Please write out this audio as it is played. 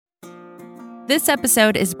This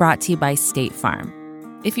episode is brought to you by State Farm.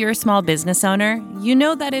 If you're a small business owner, you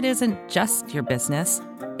know that it isn't just your business,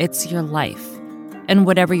 it's your life. And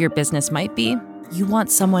whatever your business might be, you want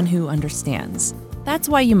someone who understands. That's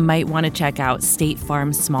why you might want to check out State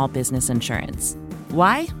Farm's small business insurance.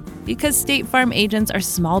 Why? Because State Farm agents are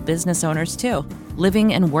small business owners too,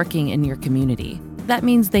 living and working in your community. That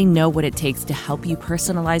means they know what it takes to help you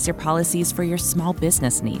personalize your policies for your small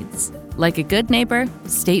business needs. Like a good neighbor,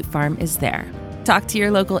 State Farm is there. Talk to your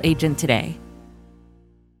local agent today.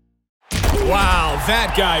 Wow,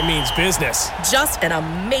 that guy means business. Just an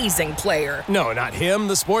amazing player. No, not him,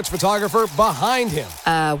 the sports photographer behind him.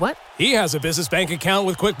 What? He has a business bank account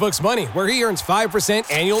with QuickBooks Money where he earns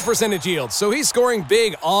 5% annual percentage yield, so he's scoring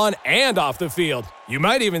big on and off the field. You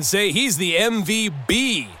might even say he's the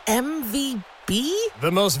MVB. MVP?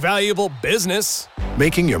 The most valuable business.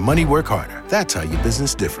 Making your money work harder. That's how you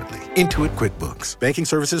business differently. Intuit QuickBooks. Banking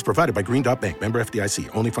services provided by Green Dot Bank. Member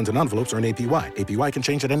FDIC. Only funds and envelopes earn APY. APY can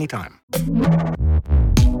change at any time.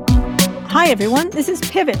 Hi, everyone. This is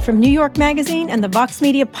Pivot from New York Magazine and the Vox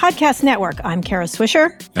Media Podcast Network. I'm Kara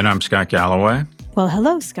Swisher. And I'm Scott Galloway. Well,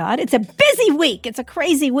 hello, Scott. It's a busy week. It's a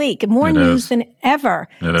crazy week. More news than ever.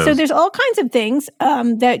 So there's all kinds of things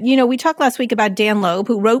that, we talked last week about Dan Loeb,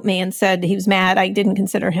 who wrote me and said he was mad I didn't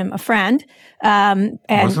consider him a friend. And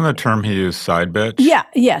wasn't the term he used side bitch? Yeah.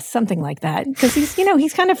 Yes, something like that. Because he's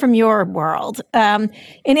kind of from your world. In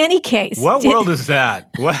any case. What world is that?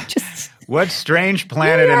 What? What strange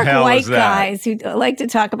planet in hell is that? White guys who like to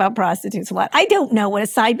talk about prostitutes a lot. I don't know what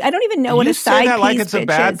I don't even know what a side piece bitch is. You say that like it's a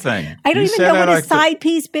bad thing. I don't even know what a side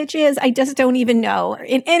piece bitch is. I just don't even know.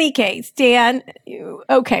 In any case, Dan,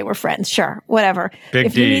 okay, we're friends. Sure, whatever.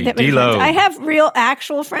 Big D, D-Loeb. I have real,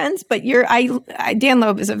 actual friends, but Dan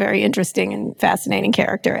Loeb is a very interesting and fascinating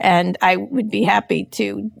character, and I would be happy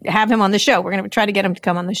to have him on the show. We're going to try to get him to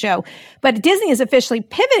come on the show. But Disney is officially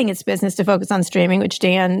pivoting its business to focus on streaming, which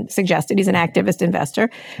Dan suggested. He's an activist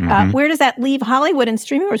investor. Where does that leave Hollywood and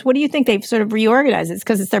streaming? What do you think they've sort of reorganized? It's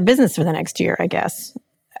because it's their business for the next year, I guess.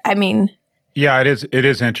 I mean... Yeah, it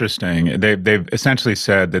is interesting. They've essentially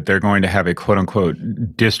said that they're going to have a quote-unquote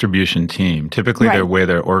distribution team. Typically, their way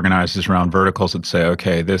they're organized is around verticals that say,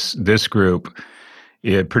 okay, this group,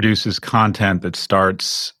 it produces content that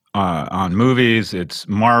starts on movies. It's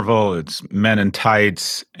Marvel, it's Men in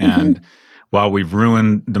Tights, and... While we've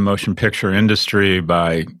ruined the motion picture industry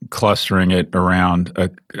by clustering it around a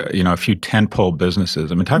few tentpole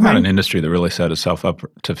businesses. I mean, talk about an industry that really set itself up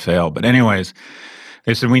to fail. But anyways,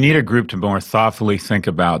 they said we need a group to more thoughtfully think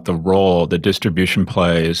about the role that distribution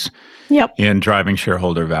plays in driving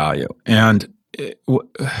shareholder value. And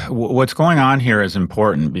what's going on here is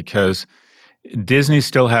important because Disney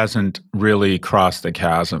still hasn't really crossed the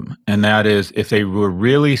chasm. And that is, if they were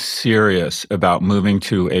really serious about moving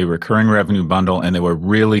to a recurring revenue bundle and they were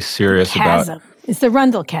really serious about... It's the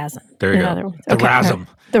Rundle chasm. There you go. The RASM.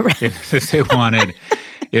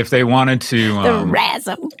 If they wanted to... the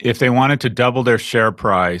RASM. If they wanted to double their share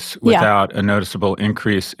price without a noticeable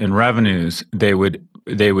increase in revenues, they would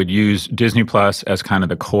use Disney Plus as kind of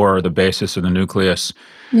the core, the basis of the nucleus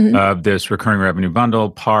of this recurring revenue bundle,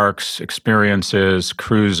 parks, experiences,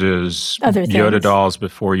 cruises, Yoda dolls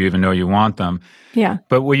before you even know you want them. Yeah.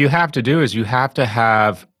 But what you have to do is you have to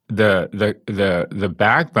have the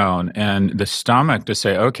backbone and the stomach to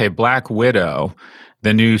say, okay, Black Widow,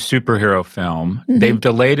 the new superhero film, they've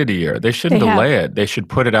delayed it a year. They shouldn't delay it. They should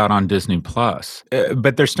put it out on Disney Plus.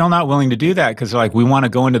 But they're still not willing to do that because we want to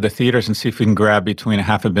go into the theaters and see if we can grab between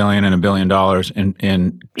 $500 million and $1 billion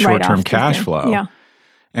in short-term cash flow. Yeah.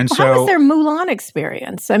 And how was their Mulan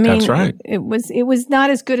experience? I mean, that's right. It was not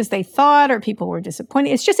as good as they thought, or people were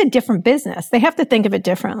disappointed. It's just a different business. They have to think of it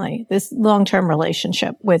differently. This long-term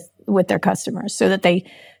relationship with their customers, so that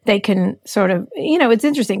they can sort of, it's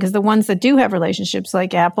interesting because the ones that do have relationships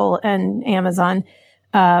like Apple and Amazon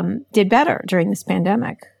did better during this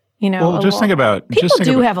pandemic. Well, just think about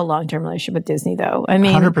people have a long-term relationship with Disney, though. I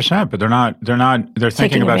mean, 100%, but they're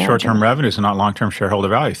thinking about short-term revenues and not long-term shareholder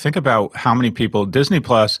value. Think about how many people Disney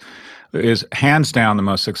Plus is hands down the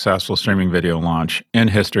most successful streaming video launch in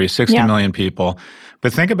history, 60 million people.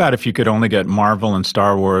 But think about if you could only get Marvel and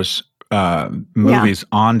Star Wars movies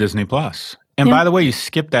on Disney Plus. And by the way, you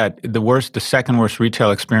skip the second worst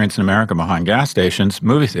retail experience in America behind gas stations,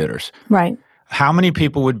 movie theaters. Right. How many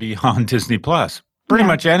people would be on Disney Plus? Pretty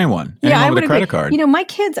much anyone with a credit card. You know, my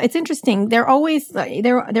kids, it's interesting. They're always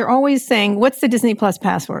saying, "What's the Disney Plus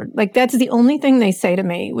password?" Like that's the only thing they say to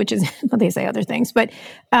me, which is well, they say other things, but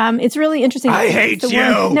it's really interesting. I hate you.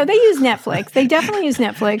 No, they use Netflix. They definitely use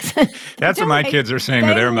Netflix. That's what my kids are saying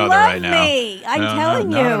to their mother right now. I'm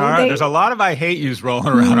telling you, there's a lot of "I hate yous" rolling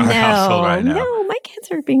around our household right now. No, my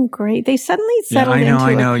kids are being great. They suddenly settled into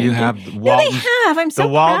I know. You have Waltons. No, they have. I'm so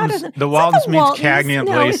proud of them. The Waltons means Cagney and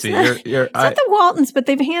Lacey. It's not the Waltons, but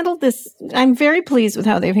they've handled this. I'm very pleased with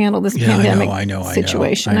how they've handled this pandemic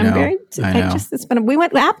situation. We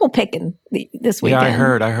went apple picking this weekend. Yeah, I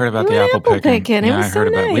heard about the apple picking. It was so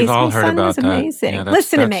nice. We've all heard about that. Amazing. Yeah,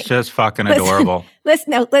 listen to me. That's just fucking adorable.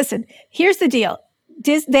 Listen. Here's the deal.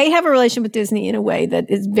 They have a relation with Disney in a way that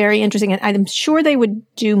is very interesting, and I'm sure they would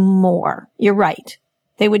do more. You're right.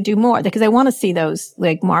 They would do more because I want to see those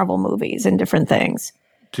like Marvel movies and different things.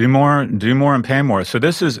 Do more and pay more. So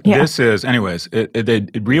this is anyways,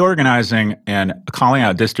 reorganizing and calling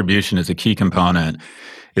out distribution as a key component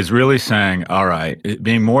is really saying, all right,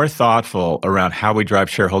 being more thoughtful around how we drive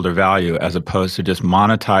shareholder value as opposed to just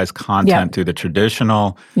monetize content through the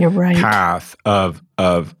traditional path of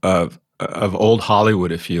old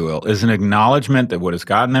Hollywood, if you will, is an acknowledgement that what has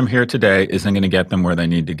gotten them here today isn't going to get them where they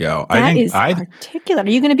need to go. That is articulate.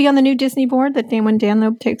 Are you going to be on the new Disney board when Dan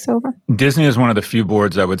Loeb takes over? Disney is one of the few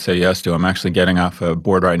boards I would say yes to. I'm actually getting off a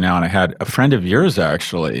board right now, and I had a friend of yours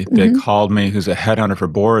actually that called me who's a headhunter for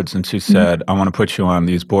boards, and she said, I want to put you on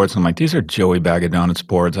these boards. I'm like, these are Joey Bag of Donuts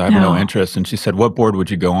boards. I have no interest. And she said, what board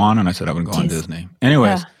would you go on? And I said, I would go on Disney.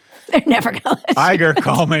 Anyways. They're never going to let you. Iger,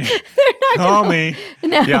 call me. Call me.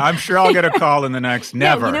 No. Yeah, I'm sure I'll get a call in the next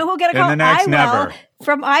never. You know who'll get a call? In the next never.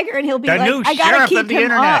 From Iger, and he'll be I got to keep him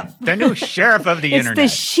up. The new sheriff of the internet.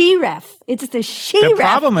 It's the she-ref. The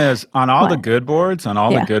problem is, on all the good boards,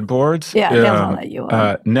 the good boards, they won't let you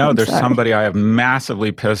on. There's somebody I have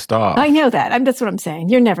massively pissed off. I know that. That's what I'm saying.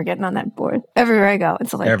 You're never getting on that board. Everywhere I go,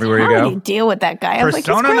 it's like, everywhere how you go? do you deal with that guy? I'm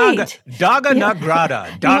Persona like, it's great.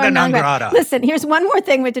 Daga non grata. Listen, here's one more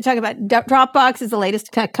thing we have to talk about. Dropbox is the latest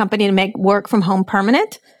tech company to make work from home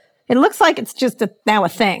permanent. It looks like it's just now a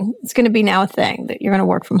thing. It's going to be now a thing that you're going to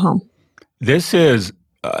work from home. This is,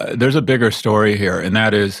 there's a bigger story here, and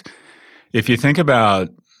that is, if you think about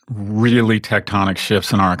really tectonic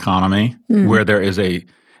shifts in our economy, where there is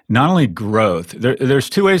not only growth, there's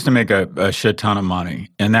two ways to make a shit ton of money,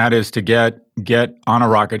 and that is to get on a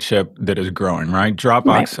rocket ship that is growing, right?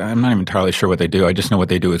 Dropbox, I'm not even entirely sure what they do. I just know what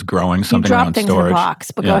they do is growing something around storage. You drop things in a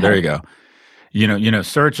box, but go ahead. There you go. You know,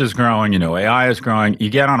 search is growing, AI is growing. You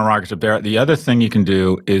get on a rocket ship there. The other thing you can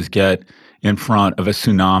do is get in front of a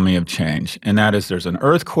tsunami of change. And that is there's an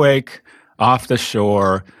earthquake off the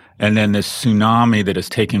shore, and then this tsunami that is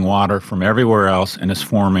taking water from everywhere else and is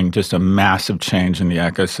forming just a massive change in the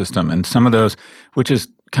ecosystem. And some of those, which is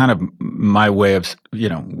kind of my way of,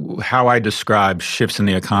 how I describe shifts in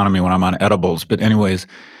the economy when I'm on edibles. But anyways,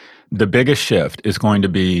 the biggest shift is going to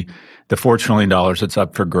be the $4 trillion that's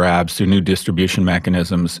up for grabs through new distribution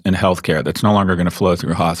mechanisms in healthcare that's no longer going to flow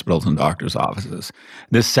through hospitals and doctors' offices.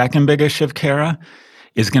 The second biggest shift, Kara,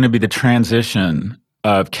 is going to be the transition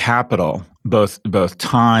of capital, both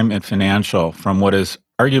time and financial, from what is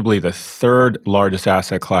arguably the third largest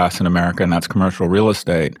asset class in America, and that's commercial real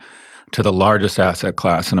estate, to the largest asset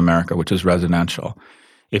class in America, which is residential.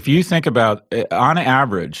 If you think about, on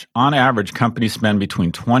average, companies spend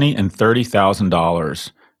between $20,000 and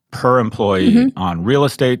 $30,000 per employee on real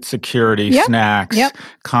estate, security, snacks,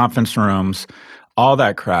 conference rooms, all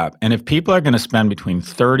that crap. And if people are going to spend between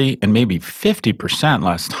 30 and maybe 50%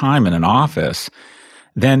 less time in an office,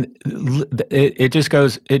 then it just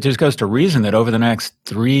goes to reason that over the next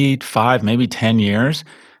 3, 5, maybe 10 years,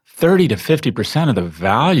 30 to 50% of the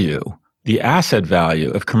value, the asset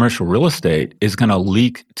value of commercial real estate is going to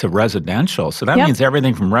leak to residential. So that means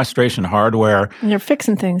everything from restoration hardware. And they're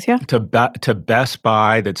fixing things, to Best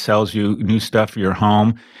Buy that sells you new stuff for your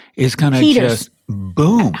home is going to just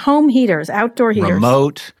boom. Home heaters, outdoor heaters.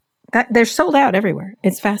 Remote. They're sold out everywhere.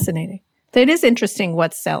 It's fascinating. It is interesting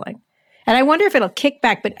what's selling. And I wonder if it'll kick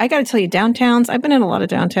back. But I got to tell you, downtowns, I've been in a lot of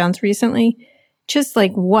downtowns recently. Just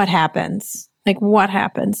like what happens? Like what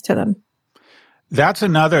happens to them? That's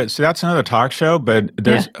another talk show, but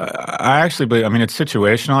there's, I actually believe, it's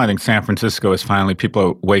situational. I think San Francisco is finally, people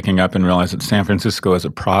are waking up and realize that San Francisco is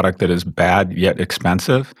a product that is bad yet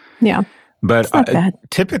expensive. Yeah. But it's not bad.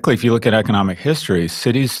 Typically, if you look at economic history,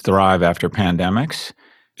 cities thrive after pandemics.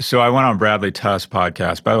 So I went on Bradley Tusk's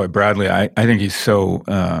podcast. By the way, Bradley, I think he's so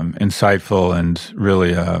insightful and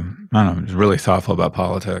really, really thoughtful about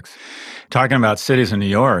politics. Talking about cities in New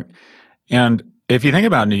York. And if you think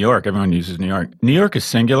about New York, everyone uses New York. New York is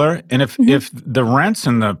singular. And if the rents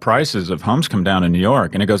and the prices of homes come down in New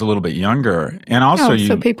York and it goes a little bit younger, and also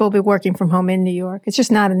so people will be working from home in New York. It's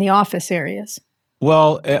just not in the office areas.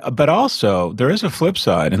 Well, but also there is a flip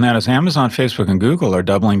side, and that is Amazon, Facebook, and Google are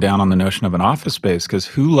doubling down on the notion of an office space because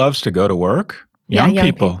who loves to go to work? Young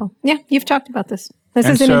people. Yeah, you've talked about this. This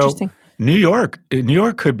is interesting. New York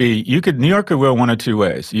could be, New York could go one of two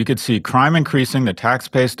ways. You could see crime increasing, the tax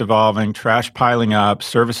base devolving, trash piling up,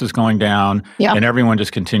 services going down, and everyone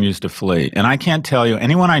just continues to flee. And I can't tell you,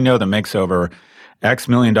 anyone I know that makes over X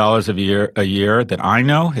million dollars a year that I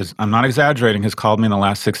know, I'm not exaggerating, has called me in the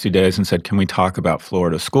last 60 days and said, can we talk about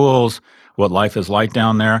Florida schools, what life is like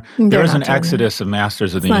down there? There is an exodus of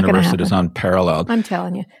masters of the universe that is unparalleled. I'm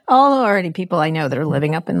telling you. Already people I know that are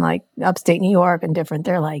living up in like upstate New York and different,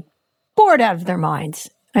 they're like bored out of their minds.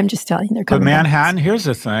 I'm just telling you, they're coming. But Manhattan, here's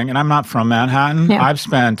the thing, and I'm not from Manhattan. Yeah. I've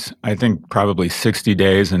spent, I think, probably 60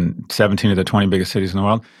 days in 17 of the 20 biggest cities in the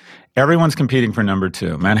world. Everyone's competing for number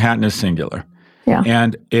 2. Manhattan is singular. Yeah.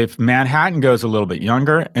 And if Manhattan goes a little bit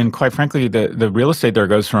younger, and quite frankly, the real estate there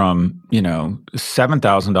goes from,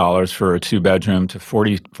 $7,000 for a 2-bedroom to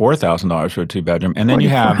 $44,000 for a 2-bedroom. And then you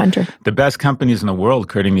have the best companies in the world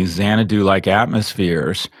creating these Xanadu-like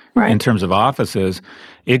atmospheres in terms of offices.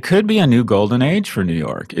 It could be a new golden age for New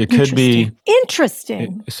York. It could be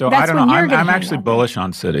interesting. So I don't know. I'm actually bullish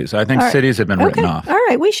on cities. I think cities have been written off. All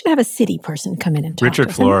right. We should have a city person come in and talk Richard to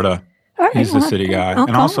us. Florida. Right, he's the city guy.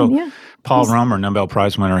 And also Paul Romer, Nobel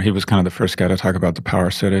Prize winner, he was kind of the first guy to talk about the power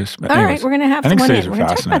of cities. But all right, we're going to have someone in. We're going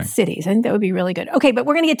to talk about cities. I think that would be really good. Okay, but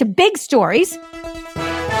we're going to get to big stories.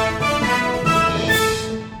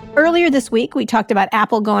 Earlier this week, we talked about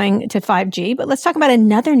Apple going to 5G, but let's talk about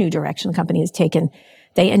another new direction the company has taken.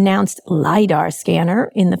 They announced LiDAR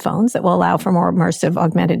scanner in the phones that will allow for more immersive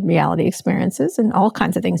augmented reality experiences and all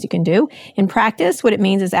kinds of things you can do. In practice, what it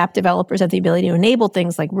means is app developers have the ability to enable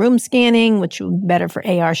things like room scanning, which will be better for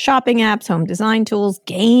AR shopping apps, home design tools,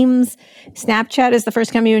 games. Snapchat is the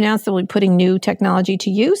first company who announced that will be putting new technology to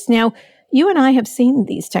use. Now, you and I have seen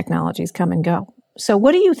these technologies come and go. So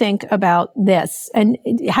what do you think about this? And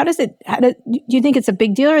do you think it's a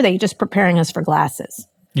big deal, or are they just preparing us for glasses?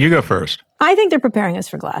 You go first. I think they're preparing us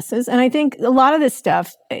for glasses. And I think a lot of this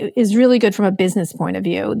stuff is really good from a business point of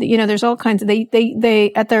view. There's all kinds of,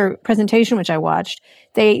 they at their presentation, which I watched,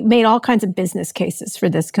 they made all kinds of business cases for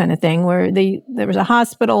this kind of thing where there was a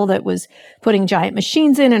hospital that was putting giant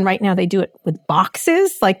machines in, and right now they do it with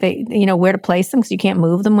boxes, like where to place them because you can't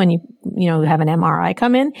move them when you have an MRI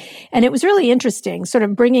come in. And it was really interesting, sort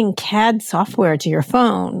of bringing CAD software to your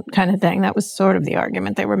phone kind of thing. That was sort of the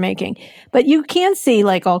argument they were making. But you can see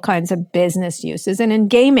like all kinds of business uses. And in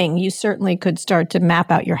gaming, you certainly could start to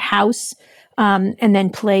map out your house and then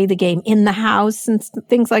play the game in the house and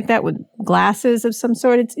things like that with glasses of some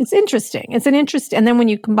sort. It's interesting. And then when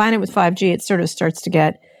you combine it with 5G, it sort of starts to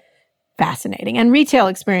get fascinating. And retail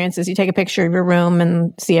experiences, you take a picture of your room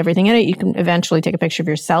and see everything in it. You can eventually take a picture of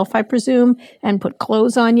yourself, I presume, and put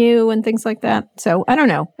clothes on you and things like that. So I don't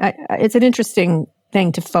know. It's an interesting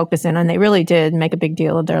thing to focus in on. They really did make a big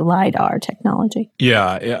deal of their LiDAR technology.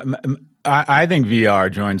 Yeah. I think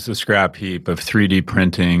VR joins the scrap heap of 3D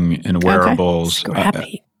printing and wearables. Scrap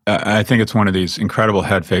heap. I think it's one of these incredible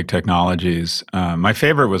head fake technologies. My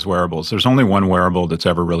favorite was wearables. There's only one wearable that's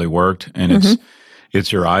ever really worked, and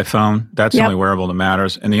it's your iPhone. That's the only wearable that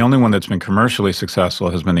matters. And the only one that's been commercially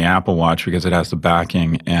successful has been the Apple Watch because it has the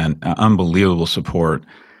backing and unbelievable support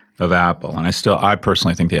of Apple. And I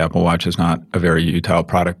personally think the Apple Watch is not a very utile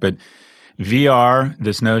product. But VR,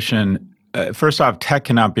 this notion, first off, tech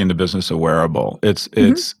cannot be in the business of wearable.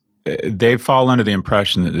 They fall under the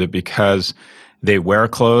impression that because they wear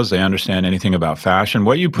clothes, they understand anything about fashion.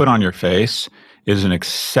 What you put on your face is an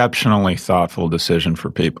exceptionally thoughtful decision for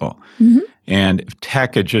people. And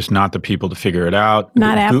tech is just not the people to figure it out.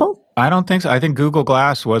 Not Apple? I don't think so. I think Google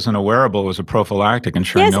Glass wasn't a wearable. It was a prophylactic,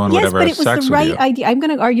 ensuring no one would ever have sex with you. Yes, but it was the right idea. I'm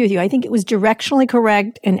going to argue with you. I think it was directionally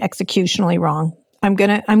correct and executionally wrong. I'm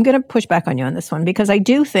gonna push back on you on this one because I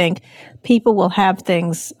do think people will have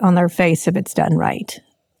things on their face if it's done right.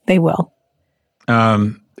 They will.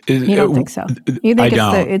 You don't think so? You think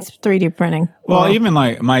it's 3D printing? Well, even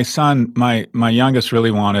like my son, my youngest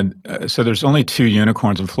really wanted. So there's only 2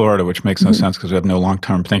 unicorns in Florida, which makes no sense because we have no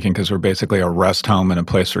long-term thinking because we're basically a rest home and a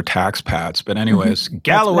place for tax pads. But anyways,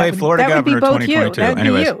 Galloway, Florida governor, 2022. That would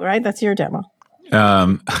be you, right? That's your demo.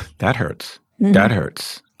 That hurts. That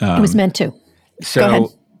hurts. It was meant to.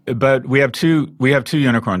 So, but we have two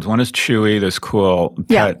unicorns. One is Chewy, this cool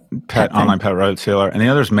pet online pet retailer, and the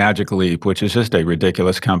other is Magic Leap, which is just a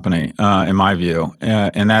ridiculous company, in my view.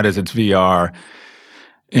 And that is it's VR.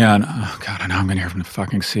 And, oh God, I know I'm going to hear from the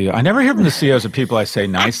fucking CEO. I never hear from the CEOs of people I say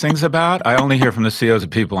nice things about. I only hear from the CEOs of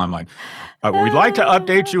people I'm like, we'd like to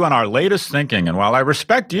update you on our latest thinking. And while I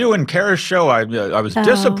respect you and Kara's show, I was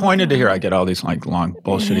disappointed to hear. I get all these like long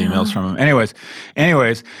bullshit emails from them.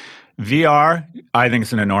 Anyways, VR, I think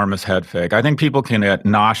it's an enormous head fake. I think people can get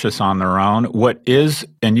nauseous on their own. What is,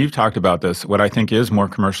 and you've talked about this, what I think is more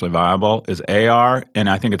commercially viable is AR, and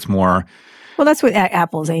I think it's more... Well, that's what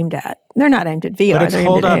Apple's aimed at. They're not aimed at VR. But they're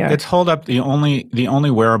aimed at AR. It's hold up the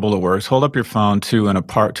only wearable that works. Hold up your phone to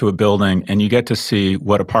a building, and you get to see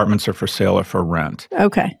what apartments are for sale or for rent.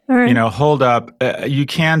 Okay, all right. Hold up. You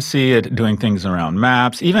can see it doing things around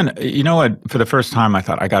maps. Even, for the first time, I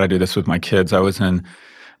thought I got to do this with my kids. I was in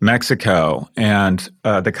Mexico, and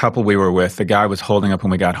the couple we were with, the guy was holding up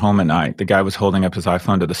when we got home at night. The guy was holding up his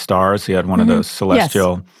iPhone to the stars. He had one of those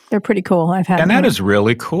celestial. Yes, they're pretty cool. I've had and them. That is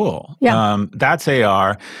really cool. Yeah. That's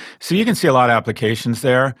AR. So you can see a lot of applications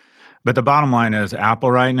there. But the bottom line is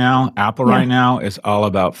Apple right now is all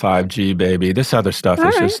about 5G, baby. This other stuff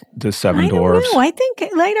is just seven dwarfs. I think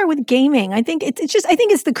later with gaming, I think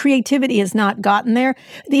it's the creativity has not gotten there.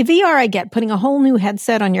 The VR I get, putting a whole new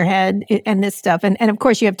headset on your head and this stuff. And of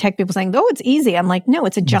course you have tech people saying, it's easy. I'm like, no,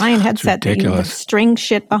 it's a giant headset that you string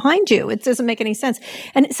shit behind you. It doesn't make any sense.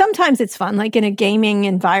 And sometimes it's fun, like in a gaming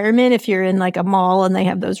environment, if you're in like a mall and they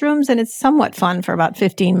have those rooms, and it's somewhat fun for about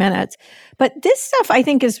 15 minutes. But this stuff, I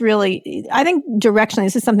think, is really, directionally,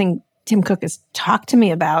 this is something Tim Cook has talked to me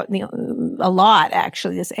about a lot,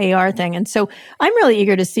 actually, this AR thing. And so I'm really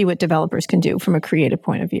eager to see what developers can do from a creative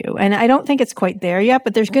point of view. And I don't think it's quite there yet,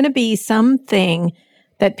 but there's going to be something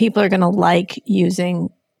that people are going to like using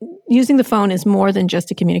the phone as more than just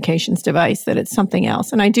a communications device, that it's something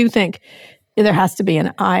else. And I do think there has to be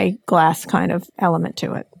an eyeglass kind of element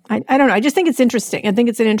to it. I don't know. I just think it's interesting. I think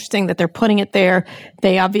it's interesting that they're putting it there.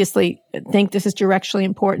 They obviously think this is directionally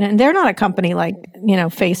important. And they're not a company like,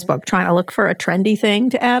 Facebook trying to look for a trendy thing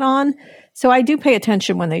to add on. So I do pay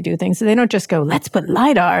attention when they do things. So they don't just go, let's put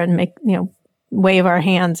LiDAR and make, wave our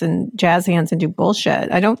hands and jazz hands and do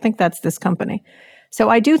bullshit. I don't think that's this company. So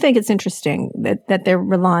I do think it's interesting that they're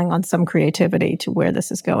relying on some creativity to where this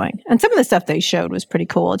is going. And some of the stuff they showed was pretty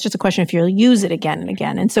cool. It's just a question if you'll use it again and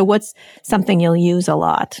again. And so what's something you'll use a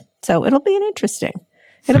lot? So it'll be an interesting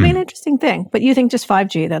thing. But you think just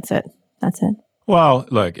 5G, that's it. Well,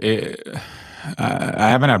 look, I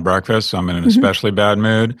haven't had breakfast, so I'm in an especially bad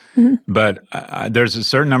mood. But there's a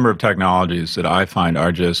certain number of technologies that I find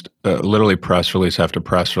are just literally press release after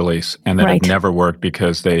press release, and that have never worked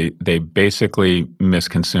because they basically miss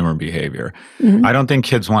consumer behavior. I don't think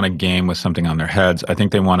kids want to game with something on their heads. I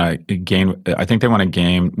think they want to game. I think they want to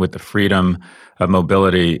game with the freedom of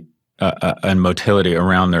mobility and motility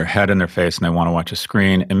around their head and their face, and they want to watch a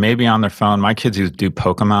screen. And maybe on their phone, my kids do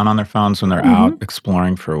Pokemon on their phones when they're out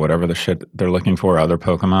exploring for whatever the shit they're looking for, other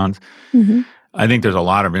Pokemons. I think there's a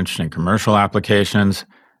lot of interesting commercial applications.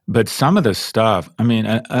 But some of this stuff,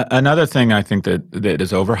 another thing I think that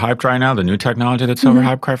is overhyped right now, the new technology that's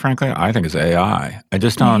overhyped, quite frankly, I think is AI. I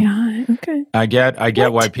just don't. AI, okay. I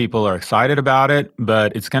get why people are excited about it,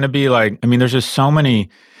 but it's going to be like, there's just so many.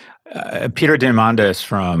 Peter Diamandis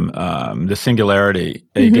from The Singularity,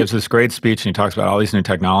 he gives this great speech and he talks about all these new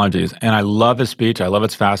technologies. And I love his speech. I love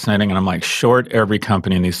it's fascinating. And I'm like, short every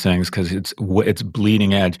company in these things because it's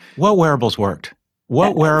bleeding edge. What wearables worked?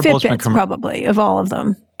 What wearables? Fitbits, probably, of all of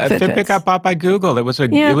them. Fitbit got bought by Google. It was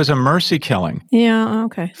a mercy killing. Yeah,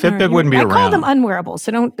 okay. Fitbit wouldn't be around. I call them unwearables,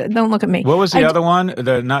 so don't look at me. What was the other one?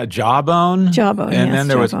 Not Jawbone? Jawbone, and then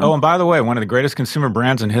there was, Jawbone. and by the way, one of the greatest consumer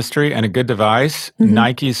brands in history and a good device,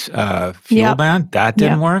 Nike's Fuel Band. That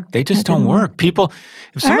didn't work. They just don't work. People,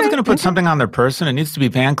 if someone's going to put something on their person, it needs to be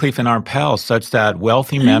Van Cleef and Arpels, such that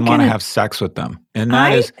wealthy men want to have sex with them. And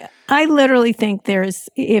that is... I literally think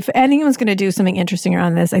if anyone's going to do something interesting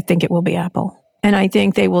around this, I think it will be Apple. And I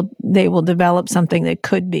think they will develop something that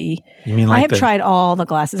could be. You mean like I have tried all the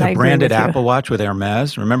glasses. The branded Apple Watch with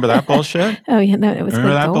Hermes. Remember that bullshit? Oh yeah, no, it was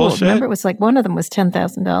remember that gold. Bullshit? Remember, it was like one of them was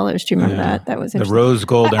 $10,000. Do you remember that? That was interesting. The rose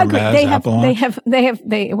gold Hermes Apple Watch.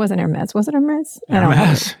 It wasn't Hermes. Was it Hermes?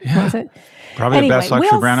 Hermes. Yeah. Was it? Probably the best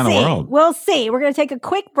luxury brand in the world. We'll see. We're going to take a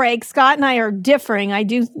quick break. Scott and I are differing. I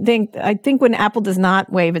think when Apple does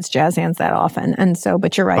not wave its jazz hands that often, and so.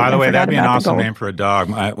 But you're right. By the way, that'd be an awesome name for a dog.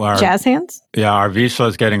 Jazz hands. Yeah, our Vizsla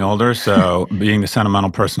is getting older, so being the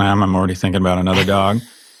sentimental person I am, I'm already thinking about another dog.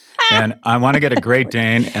 And I want to get a Great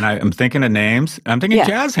Dane, and I'm thinking of names. I'm thinking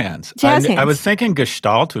Jazz Hands. Jazz Hands. I was thinking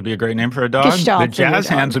Gestalt would be a great name for a dog. Gestalt but Jazz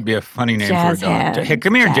Hands would be a funny name for a dog. Hands. Hey,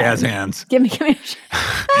 come here, Jazz Hands. Give me.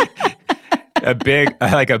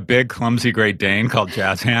 a big clumsy Great Dane called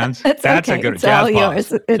Jazz Hands. That's okay. a good it's jazz all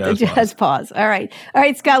pause. yours. It's a jazz pause. All right,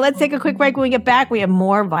 Scott. Let's take a quick break. When we get back, we have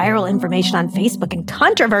more viral information on Facebook and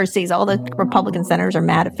controversies. All the Republican senators are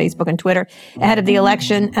mad at Facebook and Twitter ahead of the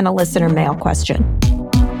election, and a listener mail question.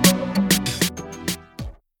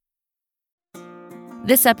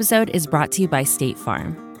 This episode is brought to you by State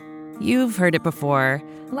Farm. You've heard it before.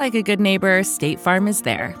 Like a good neighbor, State Farm is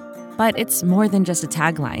there. But it's more than just a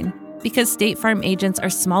tagline, because State Farm agents are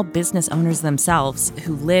small business owners themselves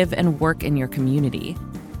who live and work in your community.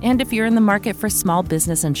 And if you're in the market for small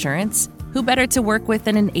business insurance, who better to work with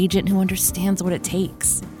than an agent who understands what it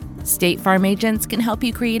takes? State Farm agents can help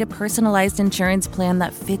you create a personalized insurance plan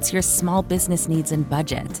that fits your small business needs and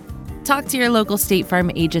budget. Talk to your local State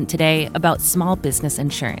Farm agent today about small business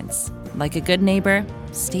insurance. Like a good neighbor,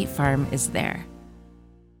 State Farm is there.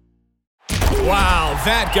 Wow,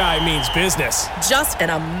 that guy means business. Just an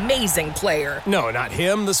amazing player. No, not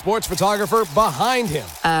him, the sports photographer behind him.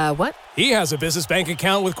 What? He has a business bank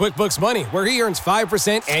account with QuickBooks Money where he earns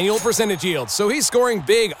 5% annual percentage yield, so he's scoring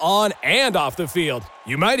big on and off the field.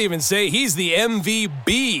 You might even say he's the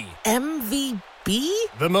MVB. MVP?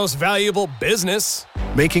 The most valuable business.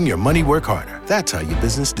 Making your money work harder. That's how you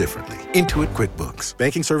business differently. Intuit QuickBooks.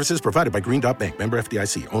 Banking services provided by Green Dot Bank. Member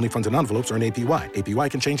FDIC. Only funds and envelopes earn APY.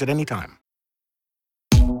 APY can change at any time.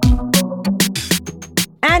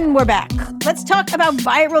 And we're back. Let's talk about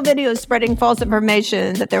viral videos spreading false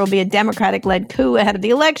information that there will be a Democratic-led coup ahead of the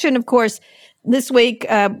election. Of course, this week,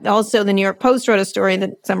 also the New York Post wrote a story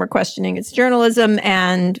that some are questioning its journalism,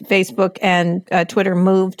 and Facebook and Twitter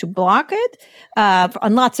moved to block it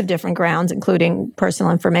on lots of different grounds, including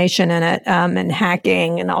personal information in it and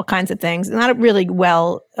hacking and all kinds of things. Not really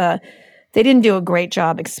well. They didn't do a great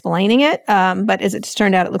job explaining it, but as it's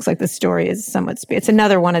turned out, it looks like the story is somewhat. It's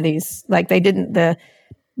another one of these. Like they didn't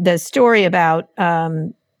the story about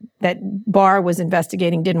that Barr was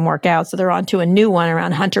investigating didn't work out, so they're on to a new one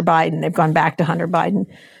around Hunter Biden. They've gone back to Hunter Biden.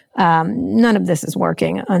 None of this is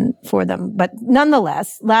working for them. But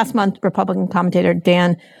nonetheless, last month, Republican commentator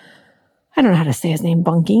Dan, I don't know how to say his name,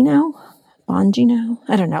 Bongino,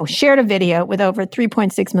 I don't know, shared a video with over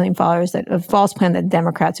 3.6 million followers that a false plan that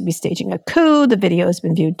Democrats would be staging a coup. The video has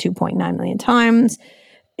been viewed 2.9 million times.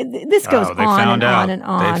 This goes on and on and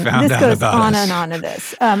on. This goes on and on to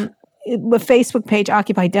this. The Facebook page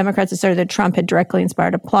Occupy Democrats asserted that Trump had directly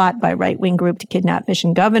inspired a plot by a right-wing group to kidnap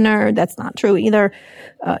Michigan governor. That's not true either.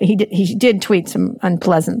 He did tweet some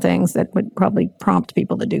unpleasant things that would probably prompt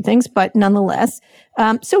people to do things, but nonetheless.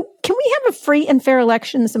 So can we have a free and fair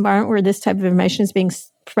election in this environment where this type of information is being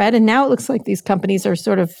spread? And now it looks like these companies are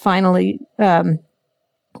sort of finally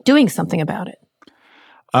doing something about it.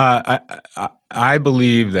 I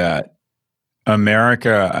believe that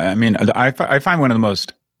America, I mean, I find one of the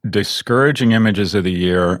most discouraging images of the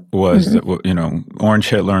year was, Orange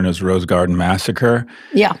Hitler and his Rose Garden Massacre.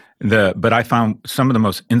 Yeah. But I found some of the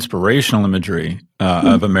most inspirational imagery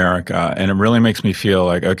of America, and it really makes me feel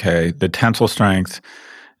like, okay, the tensile strength,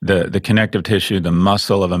 the connective tissue, the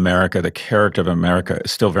muscle of America, the character of America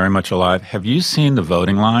is still very much alive. Have you seen the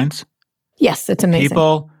voting lines? Yes, it's amazing.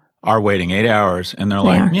 People are waiting 8 hours, and they're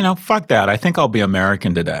like, fuck that. I think I'll be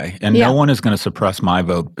American today, and no one is going to suppress my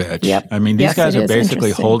vote, bitch. Yep. I mean, these guys are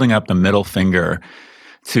basically holding up the middle finger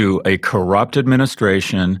to a corrupt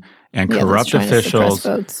administration and corrupt officials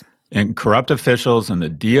and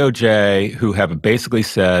the DOJ who have basically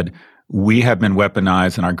said, we have been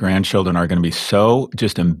weaponized and our grandchildren are going to be so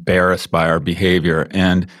just embarrassed by our behavior.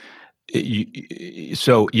 And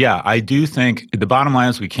I do think the bottom line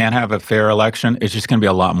is we can't have a fair election. It's just going to be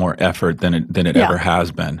a lot more effort than it ever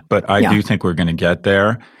has been. But I do think we're going to get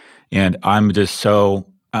there. And I'm just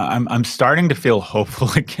I'm starting to feel hopeful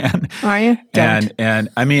again. Are you? And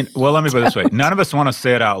I mean, well, let me put it this way. None of us want to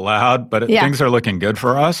say it out loud, but things are looking good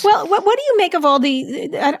for us. Well, what do you make of all the,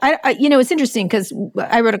 it's interesting because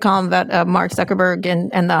I wrote a column about Mark Zuckerberg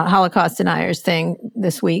and the Holocaust deniers thing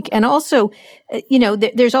this week. And also,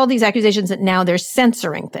 there's all these accusations that now they're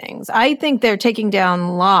censoring things. I think they're taking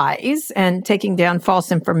down lies and taking down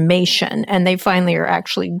false information, and they finally are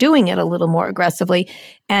actually doing it a little more aggressively.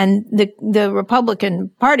 And the Republican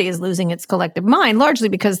Party is losing its collective mind, largely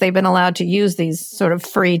because they've been allowed to use these sort of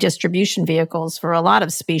free distribution vehicles for a lot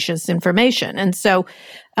of specious information. And so,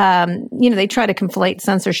 they try to conflate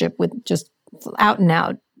censorship with just out and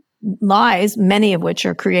out lies, many of which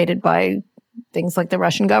are created by things like the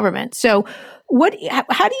Russian government. So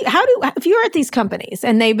if you're at these companies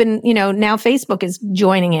and they've been, now Facebook is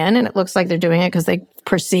joining in, and it looks like they're doing it because they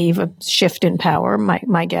perceive a shift in power,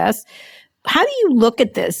 my guess. how do you look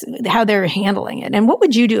at this, how they're handling it? And what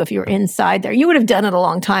would you do if you were inside there? You would have done it a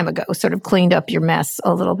long time ago, sort of cleaned up your mess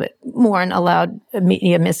a little bit more and allowed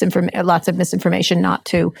media lots of misinformation not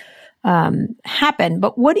to happen.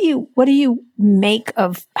 But what do you make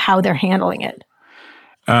of how they're handling it?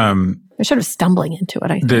 They're sort of stumbling into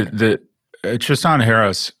it, I think. Tristan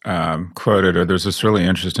Harris quoted, or there's this really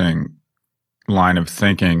interesting line of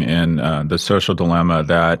thinking in The Social Dilemma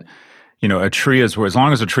that, a tree is worth, as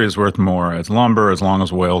long as a tree is worth more as lumber, as long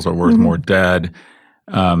as whales are worth more dead,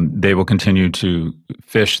 they will continue to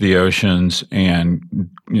fish the oceans and,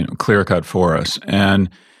 clear cut forests. And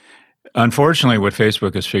unfortunately, what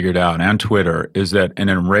Facebook has figured out, and Twitter, is that an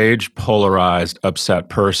enraged, polarized, upset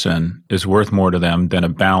person is worth more to them than a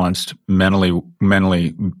balanced,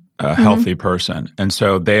 mentally healthy person. And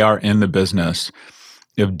so they are in the business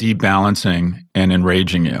of debalancing and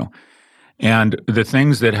enraging you. And the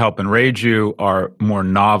things that help enrage you are more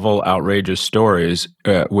novel, outrageous stories,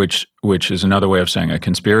 which is another way of saying a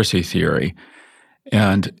conspiracy theory.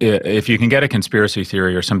 And if you can get a conspiracy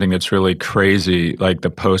theory or something that's really crazy, like the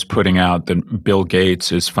Post putting out that Bill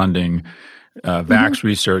Gates is funding vax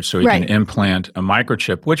research so he can implant a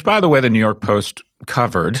microchip, which, by the way, the New York Post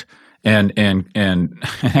covered and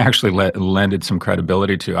actually lended some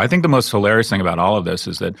credibility to. I think the most hilarious thing about all of this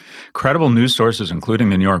is that credible news sources, including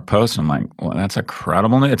the New York Post, I'm like, well, that's a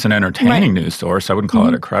credible it's an entertaining news source. I wouldn't call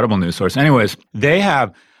it a credible news source. Anyways, they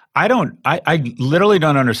have. I literally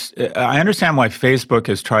don't understand. I understand why Facebook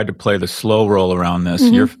has tried to play the slow roll around this,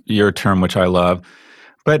 your term, which I love.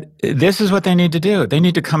 But this is what they need to do. They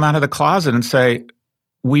need to come out of the closet and say,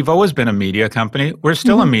 we've always been a media company. We're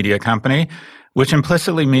still a media company, which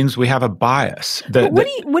implicitly means we have a bias.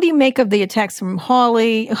 What do you make of the attacks from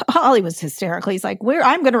Hawley? Hawley was hysterical. He's like,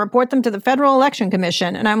 I'm going to report them to the Federal Election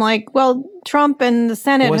Commission. And I'm like, well, Trump and the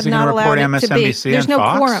Senate have not allowed it to be. There's no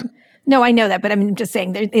quorum. No, I know that, but I'm just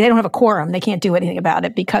saying they don't have a quorum. They can't do anything about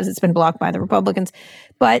it because it's been blocked by the Republicans.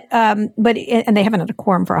 But and they haven't had a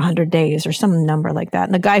quorum for 100 days or some number like that.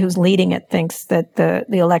 And the guy who's leading it thinks that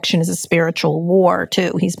the election is a spiritual war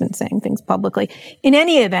too. He's been saying things publicly. In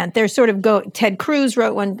any event, they're sort of Ted Cruz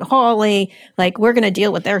wrote one, Hawley, like, we're going to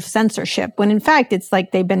deal with their censorship. When in fact, it's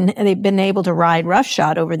like they've been able to ride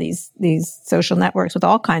roughshod over these social networks with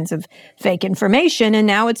all kinds of fake information, and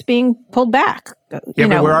now it's being pulled back. But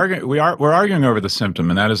we're arguing over the symptom,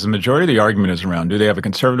 and that is the majority of the argument is around, do they have a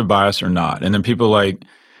conservative bias or not? And then people like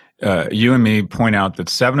you and me point out that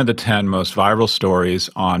 7 of the 10 most viral stories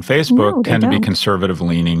on Facebook tend to be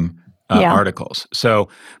conservative-leaning articles. So,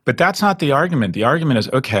 but that's not the argument. The argument is,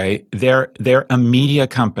 okay, they're a media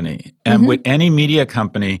company. And with any media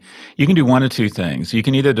company, you can do one of two things. You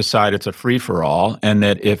can either decide it's a free-for-all, and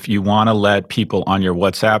that if you want to let people on your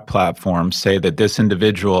WhatsApp platform say that this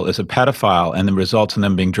individual is a pedophile and the results in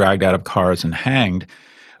them being dragged out of cars and hanged,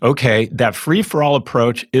 okay, that free-for-all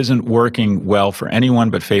approach isn't working well for anyone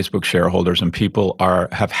but Facebook shareholders, and people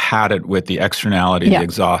have had it with the externality, the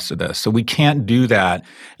exhaust of this. So we can't do that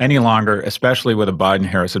any longer, especially with a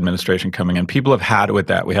Biden-Harris administration coming in. People have had it with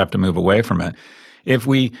that. We have to move away from it. If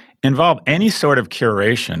we involve any sort of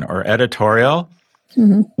curation or editorial,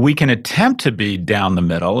 we can attempt to be down the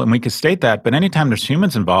middle, and we can state that, but anytime there's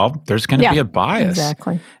humans involved, there's going to be a bias.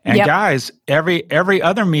 Exactly. And guys, every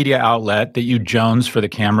other media outlet that you jones for the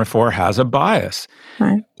camera for has a bias.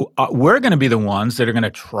 Right. We're going to be the ones that are going to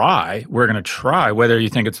try. We're going to try, whether you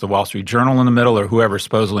think it's the Wall Street Journal in the middle or whoever's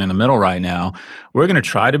supposedly in the middle right now, we're going to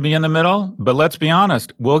try to be in the middle. But let's be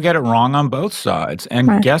honest, we'll get it wrong on both sides.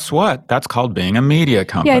 And guess what? That's called being a media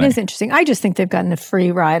company. Yeah, it is interesting. I just think they've gotten a free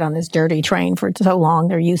ride on this dirty train for so long.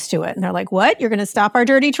 They're used to it. And they're like, what? You're going to stop our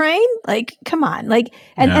dirty train? Like, come on. Like,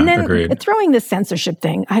 and then throwing the censorship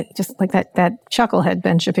thing, I just like that chucklehead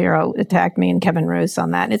Ben Shapiro attacked me and Kevin Roose on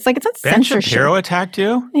that. It's like, it's not censorship. Ben Shapiro attacked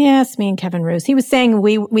you? Yes, me and Kevin Roose. He was saying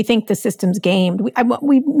we think the system's gamed.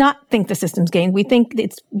 We not think the system's gamed. We think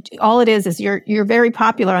it's all it is you're very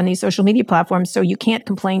popular on these social media platforms, so you can't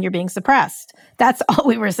complain you're being suppressed. That's all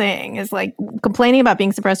we were saying, is like complaining about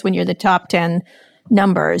being suppressed when you're the top 10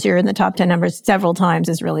 numbers. You're in the top 10 numbers several times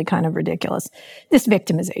is really kind of ridiculous. This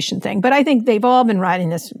victimization thing. But I think they've all been riding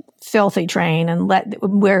this filthy train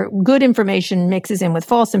where good information mixes in with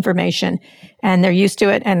false information, and they're used to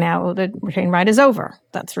it, and now the train ride is over.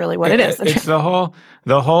 That's really what it is. It's the whole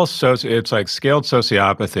it's like scaled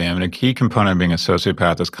sociopathy. I mean, a key component of being a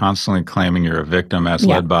sociopath is constantly claiming you're a victim, as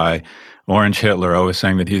led by Orange Hitler, always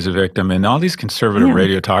saying that he's a victim, and all these conservative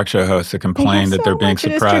radio talk show hosts that complain that they're being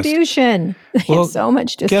suppressed. Distribution. Well, so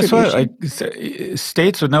much distribution. Guess what?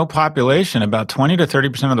 States with no population, about 20 to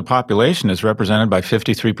 30% of the population is represented by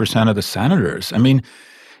 53% of the senators. I mean,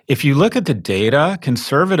 if you look at the data,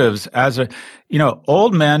 conservatives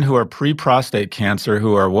old men who are pre-prostate cancer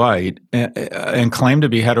who are white and claim to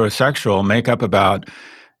be heterosexual make up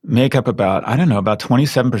about, I don't know, about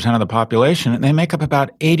 27% of the population, and they make up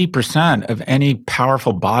about 80% of any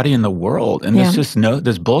powerful body in the world. And there's just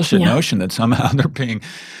this bullshit notion that somehow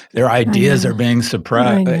their ideas are being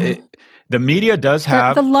suppressed. The media does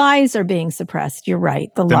have... The lies are being suppressed. You're right.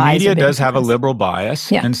 The lies media are being does suppressed. have a liberal bias.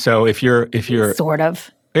 Yeah. And so if you're... Sort of.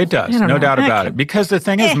 It does, no doubt about it. Because the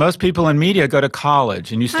thing is, most people in media go to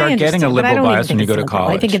college, and you start getting a liberal bias when you go to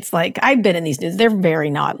college. I think it's like, I've been in these news. They're very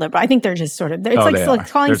not liberal. I think they're just sort of,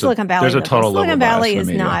 calling Silicon Valley. There's a total liberal bias. Silicon Valley is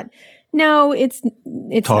not. No, it's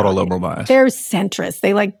total liberal bias. They're centrist.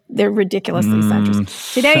 They're ridiculously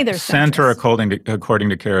centrist. Today they're center centrist. according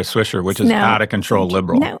to Kara Swisher, which is out of control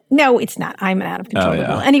liberal. No, it's not. I'm an out of control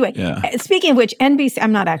liberal. Anyway, speaking of which, NBC.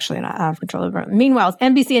 I'm not actually an out of control liberal. Meanwhile,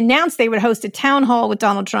 NBC announced they would host a town hall with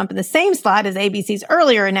Donald Trump in the same slot as ABC's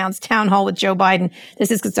earlier announced town hall with Joe Biden.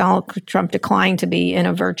 This is because Donald Trump declined to be in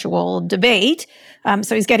a virtual debate.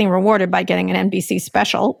 So he's getting rewarded by getting an NBC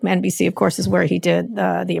special. NBC, of course, is where he did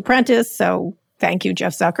The Apprentice. So thank you,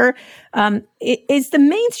 Jeff Zucker. Is the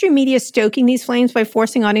mainstream media stoking these flames by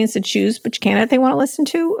forcing audience to choose which candidate they want to listen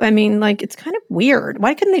to? I mean, it's kind of weird.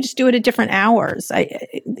 Why couldn't they just do it at different hours?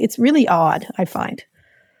 It's really odd, I find.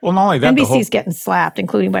 Well, not only that, NBC's getting slapped,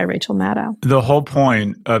 including by Rachel Maddow. The whole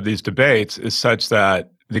point of these debates is such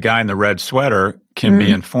that the guy in the red sweater can be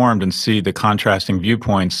informed and see the contrasting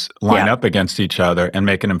viewpoints line up against each other and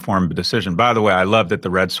make an informed decision. By the way, I love that the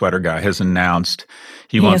red sweater guy has announced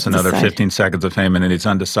he wants another 15 seconds of fame and he's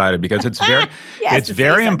undecided, because it's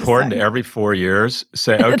very important to every 4 years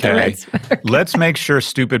say, okay, let's make sure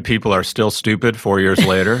stupid people are still stupid 4 years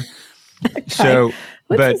later. So,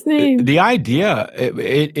 What's his name? The idea,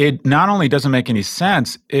 it not only doesn't make any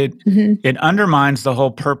sense, it undermines the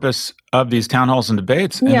whole purpose of these town halls and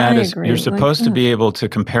debates. And that is, you're supposed to be able to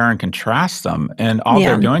compare and contrast them. And all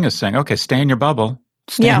they're doing is saying, okay, stay in your bubble.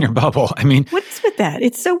 Stay in your bubble. I mean, what's with that?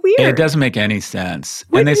 It's so weird. It doesn't make any sense.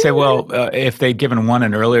 And they say, well, if they'd given one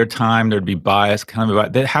an earlier time, there'd be bias.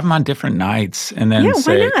 They have them on different nights, and then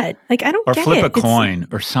say, why not? I don't get it. Or flip a coin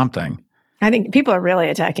or something. I think people are really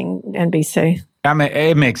attacking NBC. I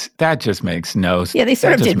mean, that just makes no sense. Yeah, they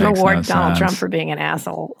sort of did reward Donald Trump for being an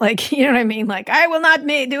asshole. You know what I mean? I will not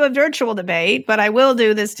do a virtual debate, but I will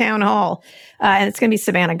do this town hall. And it's going to be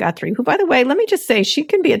Savannah Guthrie, who, by the way, let me just say, she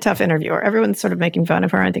can be a tough interviewer. Everyone's sort of making fun of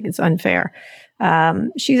her. I think it's unfair.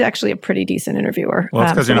 She's actually a pretty decent interviewer. Well,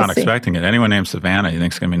 it's because you're not expecting it. Anyone named Savannah, you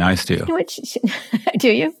think is going to be nice to you.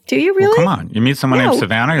 Do you? Do you really? Well, come on. You meet someone named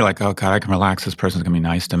Savannah, you're like, oh, God, I can relax. This person's going to be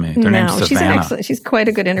nice to me. Their name's Savannah. She's quite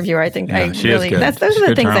a good interviewer, I think. Yeah, she is good. Those are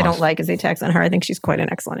the things I don't like as they attacks on her. I think she's quite an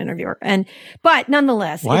excellent interviewer. But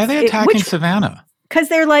nonetheless. Why are they attacking Savannah? Because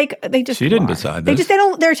she didn't decide this.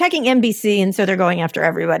 They're attacking NBC, and so they're going after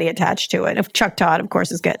everybody attached to it. If Chuck Todd, of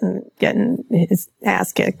course, is getting his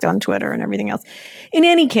ass kicked on Twitter and everything else. In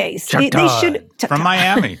any case, they should. From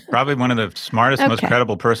Miami. Probably one of the smartest, most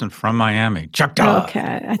credible person from Miami. Chuck Todd.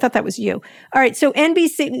 Okay. I thought that was you. All right. So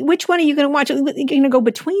NBC, which one are you going to watch? Are you going to go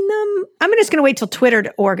between them? I'm just going to wait till Twitter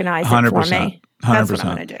to organize it for me. 100%. That's what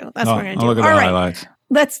I'm going to do. That's what I'm going to do. I'll look at the highlights.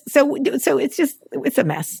 So it's a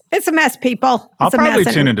mess. It's a mess, people. I'll probably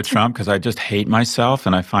tune into Trump because I just hate myself,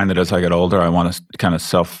 and I find that as I get older, I want to kind of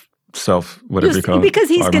self whatever you call it. Because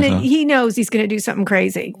he knows he's gonna do something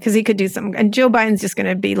crazy because he could do something, and Joe Biden's just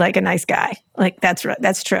gonna be like a nice guy. That's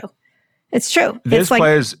true. It's true. This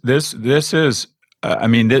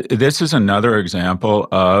is another example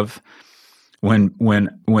of when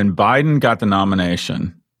Biden got the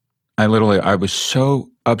nomination. I was so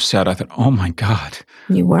upset. I thought, oh my God.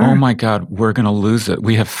 You were? Oh my God, we're going to lose it.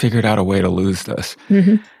 We have figured out a way to lose this.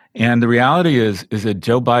 Mm-hmm. And the reality is that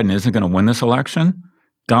Joe Biden isn't going to win this election.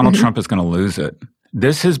 Donald Trump is going to lose it.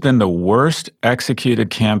 This has been the worst executed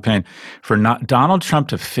campaign for Donald Trump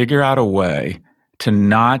to figure out a way to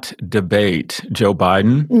not debate Joe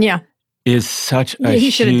Biden. Yeah. Is such a he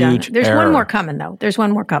should have done it. There's error. One more coming, though. There's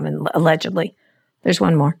one more coming, allegedly. There's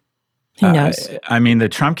one more. Who knows? I mean, the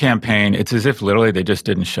Trump campaign, it's as if literally they just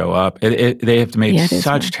didn't show up. They have made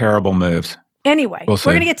such terrible moves. Anyway, we're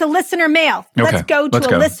going to get to listener mail. Okay, let's go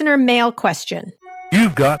to a listener mail question.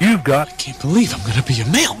 You've got. I can't believe I'm going to be a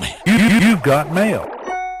mailman. You've got mail.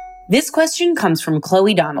 This question comes from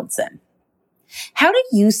Chloe Donaldson. How do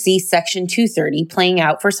you see Section 230 playing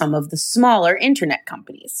out for some of the smaller internet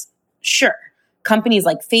companies? Sure. Companies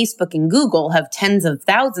like Facebook and Google have tens of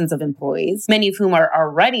thousands of employees, many of whom are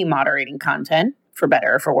already moderating content, for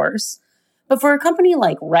better or for worse. But for a company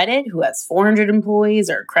like Reddit, who has 400 employees,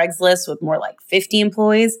 or Craigslist with more like 50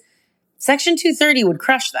 employees, Section 230 would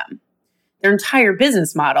crush them. Their entire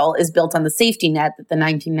business model is built on the safety net that the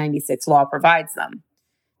 1996 law provides them.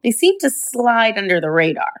 They seem to slide under the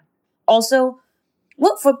radar. Also,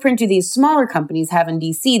 what footprint do these smaller companies have in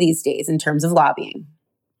DC these days in terms of lobbying?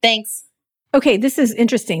 Thanks. Okay, this is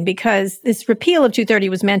interesting because this repeal of 230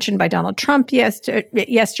 was mentioned by Donald Trump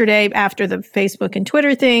yesterday after the Facebook and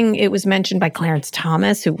Twitter thing. It was mentioned by Clarence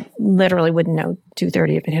Thomas, who literally wouldn't know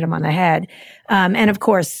 230 if it hit him on the head. And of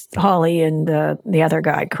course, Hawley and the other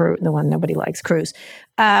guy, the one nobody likes, Cruz.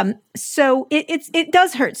 So it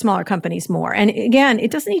does hurt smaller companies more. And again,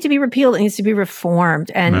 it doesn't need to be repealed. It needs to be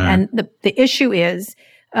reformed. And the issue is,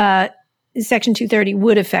 Section 230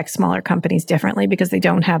 would affect smaller companies differently because they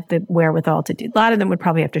don't have the wherewithal to do. A lot of them would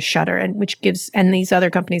probably have to shutter, and these other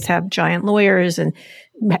companies have giant lawyers and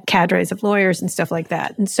cadres of lawyers and stuff like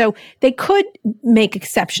that. And so they could make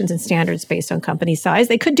exceptions and standards based on company size.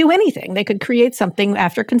 They could do anything. They could create something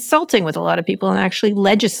after consulting with a lot of people and actually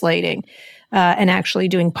legislating and actually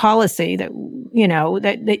doing policy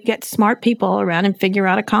that gets smart people around and figure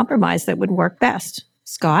out a compromise that would work best.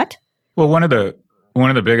 Scott? Well, one of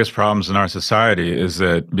the biggest problems in our society is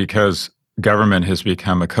that because government has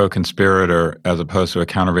become a co-conspirator as opposed to a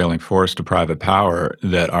countervailing force to private power,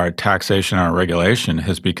 that our taxation and our regulation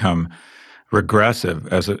has become regressive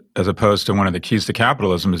as opposed to one of the keys to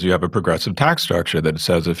capitalism is you have a progressive tax structure that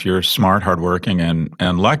says if you're smart, hardworking,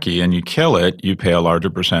 and lucky and you kill it, you pay a larger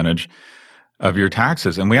percentage of your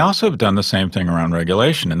taxes. And we also have done the same thing around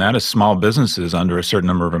regulation, and that is small businesses under a certain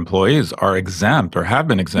number of employees are exempt or have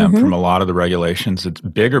been exempt from a lot of the regulations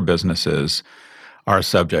that bigger businesses are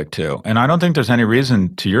subject to. And I don't think there's any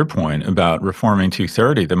reason, to your point, about reforming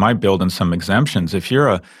 230 that might build in some exemptions. If you're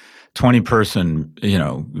a 20-person,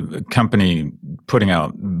 company putting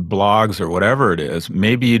out blogs or whatever it is,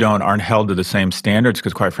 maybe you aren't held to the same standards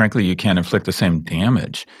because, quite frankly, you can't inflict the same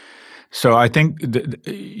damage. So I think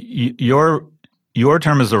your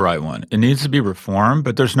term is the right one. It needs to be reformed,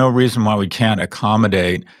 but there's no reason why we can't